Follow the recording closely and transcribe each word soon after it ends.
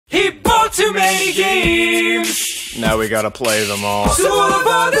many games. Now we gotta play them all. So all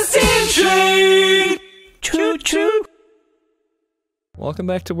about the same train. Choo choo. Welcome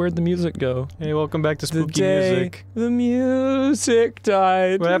back to Where'd the Music Go? Hey, welcome back to Spooky the day Music. The music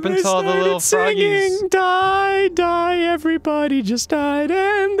died. What happened to all the little froggies? Singing, die, everybody just died,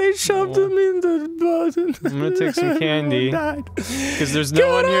 and they shoved them in the button. I'm gonna take some candy. Because there's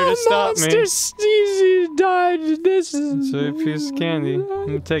no one here to stop me. Sneezy died. This is So a piece of candy. I'm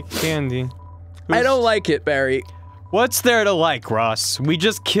gonna take candy. I don't like it, Barry. What's there to like, Ross? We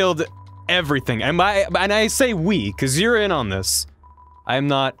just killed everything. And I say we, because you're in on this. I'm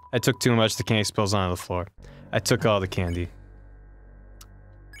not. I took too much. The candy spills onto the floor. I took all the candy.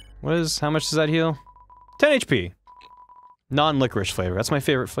 How much does that heal? 10 HP. Non-licorice flavor. That's my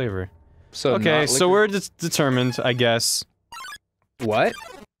favorite flavor. So okay, so we're determined, I guess. What?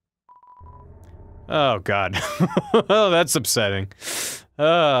 Oh god. Oh, that's upsetting.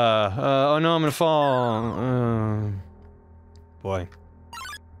 Oh no, I'm gonna fall. Boy.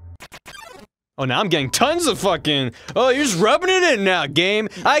 Oh, now I'm getting tons of fucking. Oh, you're just rubbing it in now, game.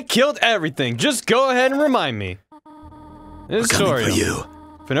 I killed everything. Just go ahead and remind me. This story. For you.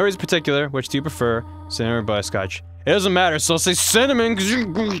 For no reason particular, which do you prefer? Cinnamon or butterscotch? It doesn't matter, so I'll say cinnamon, because you're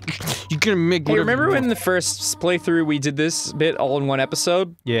gonna make Hey, whatever remember you when want. the first playthrough we did this bit all in one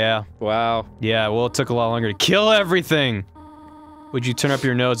episode? Yeah. Wow. Yeah, well, it took a lot longer to kill everything. Would you turn up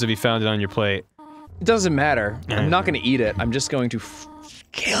your nose if you found it on your plate? It doesn't matter. I'm not gonna eat it. I'm just going to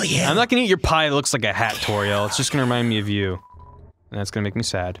kill you. I'm not gonna eat your pie that looks like a hat, Toriel. It's just gonna remind me of you. And that's gonna make me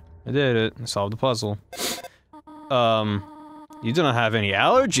sad. I did it. I solved the puzzle. You don't have any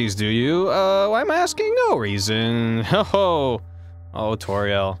allergies, do you? Why am I asking? No reason. Oh,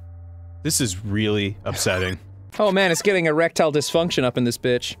 Toriel. This is really upsetting. Oh man, it's getting erectile dysfunction up in this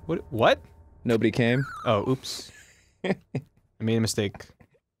bitch. What? Nobody came. Oh, oops. I made a mistake.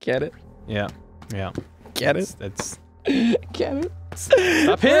 Get it? Yeah. Get it? That's... Get it? Stop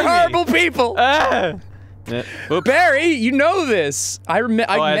We're hitting me! horrible people! Ah! Yeah. Oops. Barry, you know this! I I had to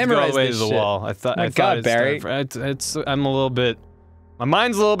go all memorized the way this to the shit. wall. I thought. My I God, thought Barry. I'm a little bit. My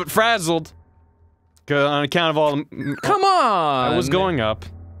mind's a little bit frazzled. On account of all the. Come on! I was going up.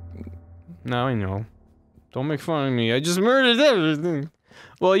 Now I know. Don't make fun of me. I just murdered everything.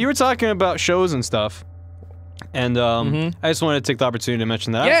 Well, you were talking about shows and stuff, and I just wanted to take the opportunity to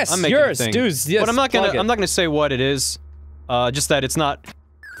mention that. Yes, I'm making yours, a thing. dudes. Yes, but I'm not plug gonna. it. I'm not gonna say what it is. Just that it's not.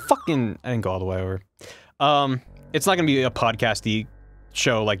 Fucking. I didn't go all the way over. It's not gonna be a podcasty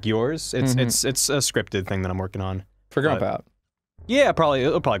show like yours. It's a scripted thing that I'm working on. For Grump Out. Yeah, it'll probably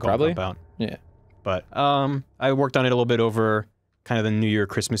go Grump Out. Yeah. But I worked on it a little bit over kind of the New Year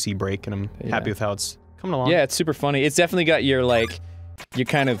Christmassy break, and I'm happy with how it's coming along. Yeah, it's super funny. It's definitely got your like, your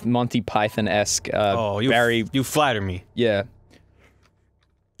kind of Monty Python-esque. You flatter me. Yeah.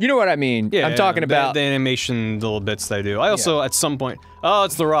 You know what I mean? Yeah, I'm talking about the animation little bits that I do. I also at some point. Oh,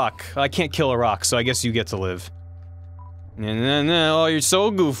 it's the rock. I can't kill a rock, so I guess you get to live. Oh, you're so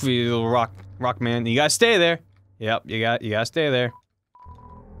goofy, little rock man. You gotta stay there. Yep, you gotta stay there.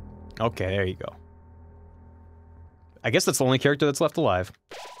 Okay, there you go. I guess that's the only character that's left alive.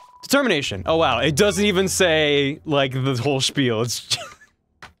 Determination. Oh wow, it doesn't even say like the whole spiel. It's just...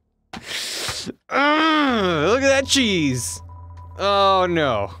 look at that cheese. Oh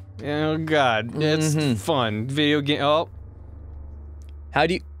no. Oh god. It's fun. Video game. Oh. How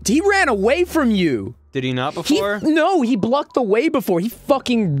do you? He ran away from you. Did he not before? No, he blocked the way before. He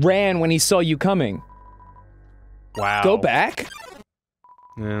fucking ran when he saw you coming. Wow. Go back.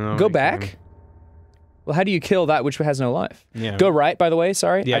 No, Go back. Well, how do you kill that which has no life? Yeah. Go right, by the way,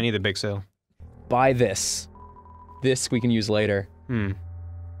 sorry. Yeah, I need the big sale. Buy this. This we can use later.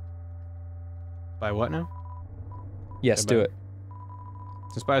 Buy what now? Yes, do it.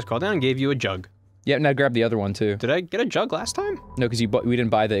 Since Buyer's called down and gave you a jug. Yeah, now grab the other one too. Did I get a jug last time? No, because we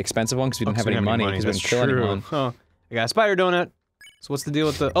didn't buy the expensive one because we didn't have any money because we didn't kill anyone. Oh, I got a spider donut. So what's the deal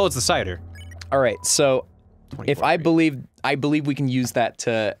with the? Oh, it's the cider. All right, so if I believe we can use that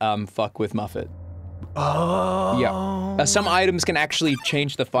to fuck with Muffet. Oh. Yeah. Some items can actually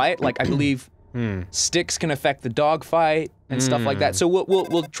change the fight. Like I believe sticks can affect the dog fight and stuff like that. So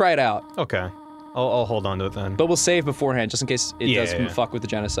we'll try it out. Okay. I'll hold on to it then. But we'll save beforehand just in case it does fuck with the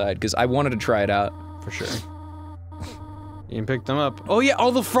genocide because I wanted to try it out for sure. You can pick them up. Oh yeah,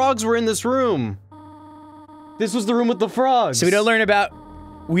 all the frogs were in this room. This was the room with the frogs. So we don't learn about.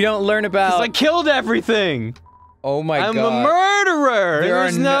 Because I killed everything. Oh my god. I'm a murderer.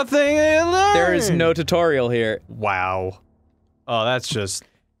 There's nothing to learn. There is no tutorial here. Wow. Oh, that's just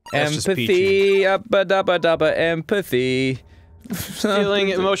empathy. Empathy. Feeling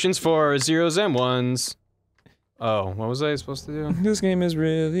emotions for zeros and ones. Oh, what was I supposed to do? This game is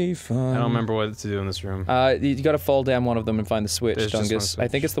really fun. I don't remember what to do in this room. You gotta fall down one of them and find the switch, There's just one Dungus. I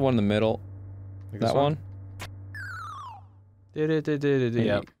switch. think it's the one in the middle. Like That this one?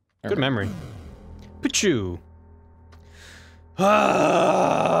 Yep. Good memory. Pichu.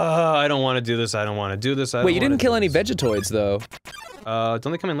 I don't want to do this. I don't want to do this. Wait, you didn't kill any Vegetoids, though.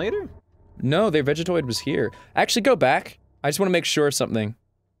 Don't they come in later? No, their Vegetoid was here. Actually, go back. I just want to make sure of something.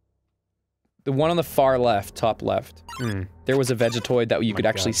 The one on the far left, top left. There was a Vegetoid that you could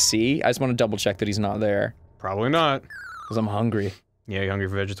actually see. I just want to double check that he's not there. Probably not. Because I'm hungry. Yeah, you hungry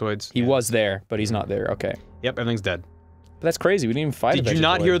for Vegetoids? He was there, but he's not there. Okay. Yep, everything's dead. But that's crazy. We didn't even fight a Vegetoid. Did you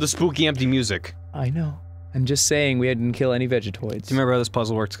not hear the spooky empty music? I know. I'm just saying we didn't kill any Vegetoids. Do you remember how this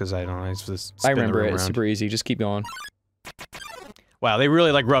puzzle works? Because I don't know. It's just I remember it. It's super easy. Just keep going. Wow, they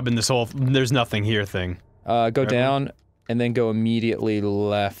really like rubbing this whole "there's nothing here" thing. Go down, and then go immediately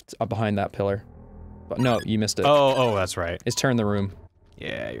left behind that pillar. But no, you missed it. Oh, that's right. It's turn the room.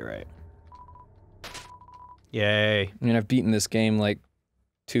 Yeah, you're right. Yay. I mean, I've beaten this game like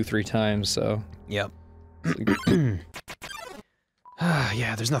 2-3 times, so. Yep.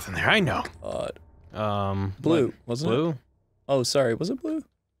 Yeah, there's nothing there. I know. Blue, wasn't it? Blue? Oh, sorry. Was it blue?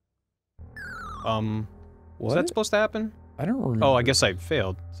 Was What? that supposed to happen? I don't remember. Oh, I guess I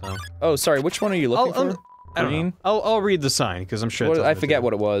failed. So. Oh, sorry. Which one are you looking for? I don't know. I'll read the sign because I'm sure. What, I forget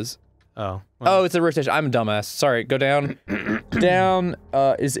what it was. Oh. Oh, it's a rotation. I'm a dumbass. Sorry. Go down. Down.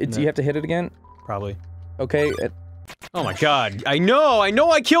 Is it? Do you have to hit it again? Probably. Okay. Oh my god. I know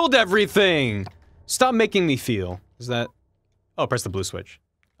I killed everything! Stop making me feel. Is that... Oh, press the blue switch.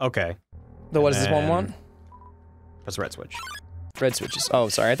 Okay. What does this one want? Press the red switch. Red switches. Oh,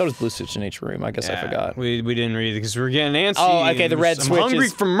 sorry. I thought it was blue switch in each room. I guess I forgot. We didn't read it because we were getting antsy. Oh, okay, the red switch I'm hungry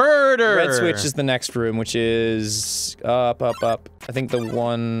is- for murder! Red switch is the next room, which is up. I think the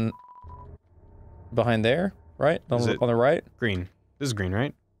one behind there, right? On the right? Green. This is green,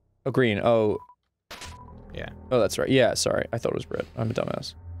 right? Oh, green. Oh. Yeah. Oh, that's right. Yeah, sorry. I thought it was red. I'm a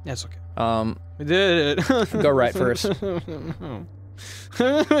dumbass. That's okay. We did it. Go right first. I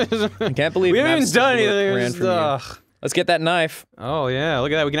can't believe we haven't Maps even done ran anything. from you. Let's get that knife. Oh yeah,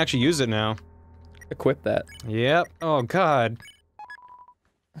 look at that. We can actually use it now. Equip that. Yep. Oh god.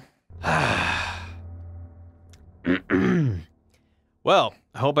 Well,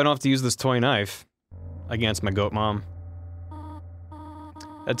 I hope I don't have to use this toy knife against my goat mom.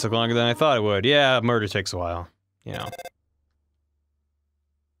 That took longer than I thought it would. Yeah, murder takes a while. You know.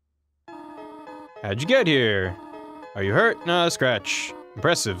 How'd you get here? Are you hurt? No, scratch.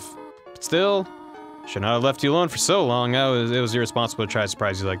 Impressive. But still, should not have left you alone for so long. It was irresponsible to try to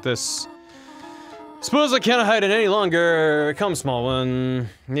surprise you like this. Suppose I can't hide it any longer. Come, small one.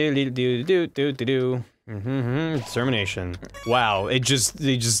 Determination. Wow, they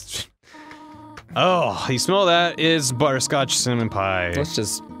just. Oh, you smell that? It's butterscotch cinnamon pie. Let's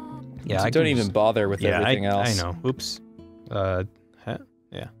just. Yeah, don't even bother with everything else. I know. Oops.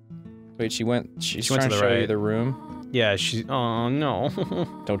 Yeah. Wait, she went. She's went trying to to the show you right. the room. Yeah, she. Oh no.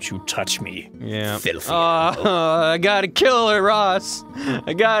 Don't you touch me. Yeah. Filthy. I gotta kill her, Ross.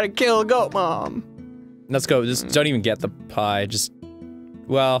 I gotta kill Goat Mom. Let's go. Just don't even get the pie. Just.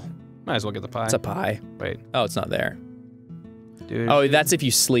 Well. Might as well get the pie. It's a pie. Wait. Oh, it's not there. Dude. Oh, that's if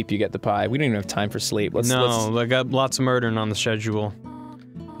you sleep, you get the pie. We don't even have time for sleep. Let's. I got lots of murdering on the schedule.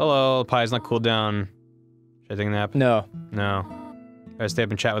 Hello, the pie's not cooled down. Should I take a nap? No. No. Gotta stay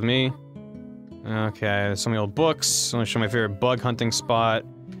up and chat with me? Okay, there's so many old books. Let me show my favorite bug hunting spot.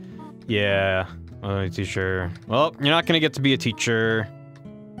 Yeah. Oh, teacher. Well, you're not gonna get to be a teacher.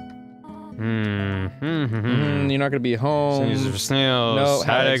 You're not gonna be home. Snails for snails. No,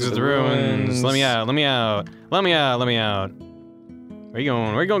 How to exit the ruins. Let me out, let me out. Let me out, let me out. Where you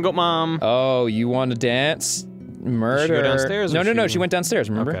going? Where you going, Goat Mom? Oh, you want to dance? Murder. Did she go downstairs? No, or no, she went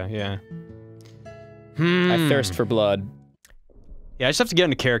downstairs, remember? Okay, yeah. I thirst for blood. Yeah, I just have to get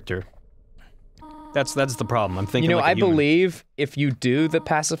into character. That's the problem. I'm thinking. You know, like a I human. believe if you do the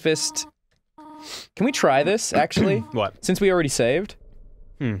pacifist. Can we try this actually? What? Since we already saved.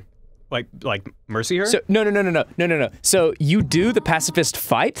 Like mercy her? So no. So you do the pacifist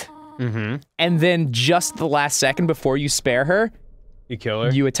fight, and then just the last second before you spare her, You kill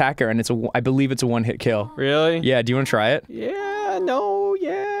her? you attack her, and I believe it's a one-hit kill. Really? Yeah. Do you want to try it? Yeah. No.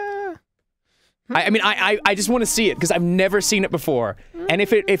 Yeah. I mean, I just want to see it because I've never seen it before, and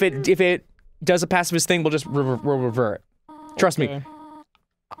if it does a pacifist thing, we'll just revert. Trust me.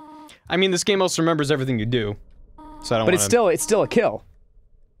 I mean, this game also remembers everything you do, so I don't. But it's still a kill.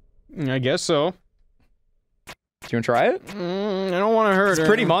 I guess so. Do you want to try it? I don't want to hurt her. It's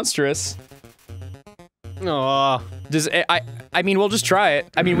pretty monstrous. Oh. Does I mean, we'll just try it.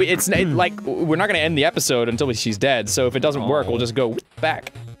 I mean, like we're not gonna end the episode until she's dead. So if it doesn't work, we'll just go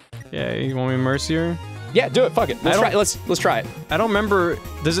back. Yeah, you want me to mercy her? Yeah, do it. Fuck it. Let's try. Let's try it. I don't remember.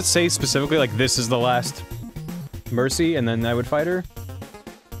 Does it say specifically like this is the last mercy, and then I would fight her?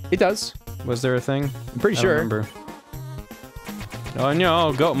 It does. Was there a thing? I'm pretty sure. I don't remember. Oh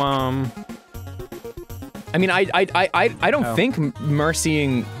no, goat mom. I mean, I don't think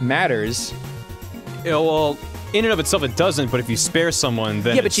mercying matters. Yeah, well, in and of itself it doesn't, but if you spare someone,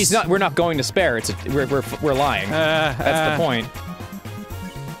 then yeah, but she's not. We're not going to spare. We're lying. That's the point.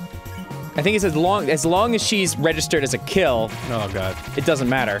 I think it's as long as she's registered as a kill. Oh god. It doesn't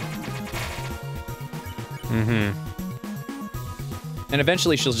matter. Mm-hmm. And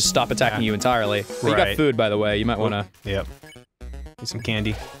eventually she'll just stop attacking you entirely. But you got food, by the way. You might wanna. Yep. Need some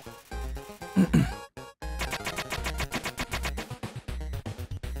candy.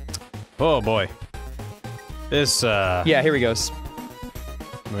 Oh boy. This, Yeah, here he goes.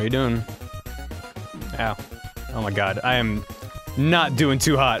 What are you doing? Ow. Oh my god, I am not doing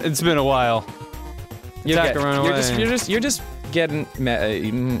too hot. It's been a while. You're away. just getting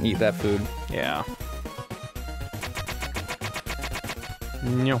eat that food. Yeah.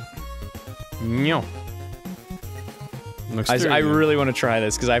 No. No. I really want to try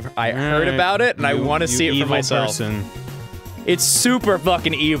this because I heard about it and I want to see it for myself. Person. It's super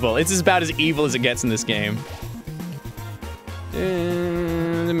fucking evil. It's about as evil as it gets in this game.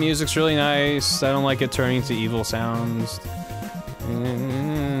 The music's really nice. I don't like it turning to evil sounds.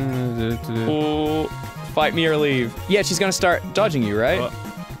 Oh, fight me or leave. Yeah, she's gonna start dodging you, right?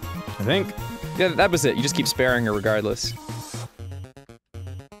 I think. Yeah, that was it. You just keep sparing her regardless.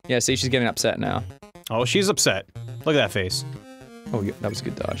 Yeah, see, she's getting upset now. Oh, she's upset. Look at that face. Oh, yeah, that was a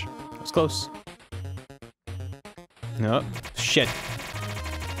good dodge. That's close. No. Shit.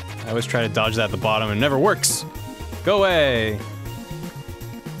 I always try to dodge that at the bottom and it never works. Go away.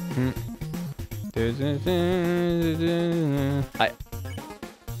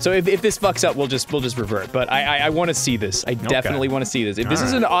 So if this fucks up, we'll just revert. But I want to see this. I definitely want to see this. If this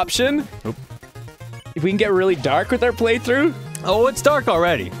is an option, if we can get really dark with our playthrough. Oh, it's dark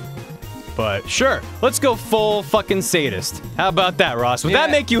already. But sure, let's go full fucking sadist. How about that, Ross? Would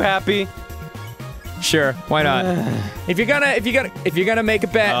that make you happy? Sure, why not? if you're gonna make a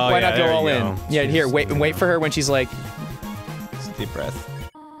bet, why not go all in? Yeah, here, wait for her when she's like. Just deep breath.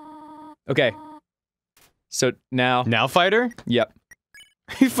 Okay. So now. Now, fighter? Yep.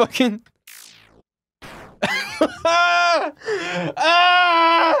 You fucking.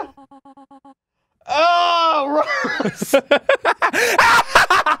 Oh, Ross!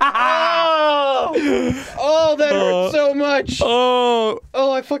 Oh, that hurt so much. Oh,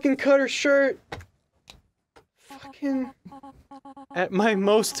 I fucking cut her shirt. Fucking at my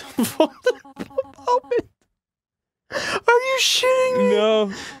most vulnerable moment. Are you shitting me?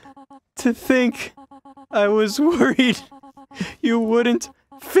 No. To think I was worried you wouldn't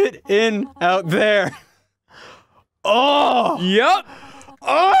fit in out there. Oh. Yep.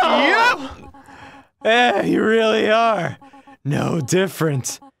 Oh. Yep. Yeah, you really are. No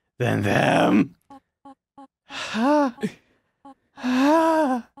different than them. Ha.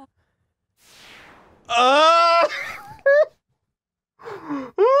 Ha.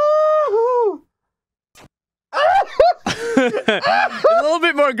 It's a little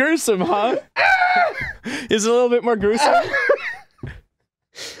bit more gruesome, huh? It's a little bit more gruesome.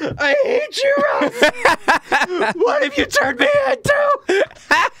 I hate you, Ross. What have you turned me into?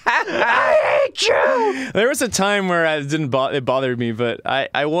 I hate you. There was a time where it bothered me, but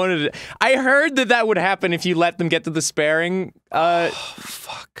I wanted. I heard that would happen if you let them get to the sparing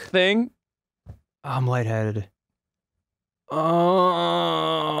thing. I'm lightheaded.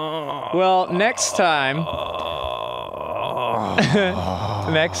 Oh. Well, next time.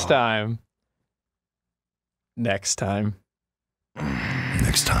 Next time. Next time.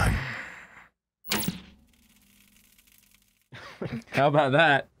 Next time. How about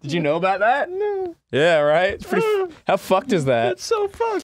that? Did you know about that? No. Yeah, right? It's pretty how fucked is that? It's so fucked.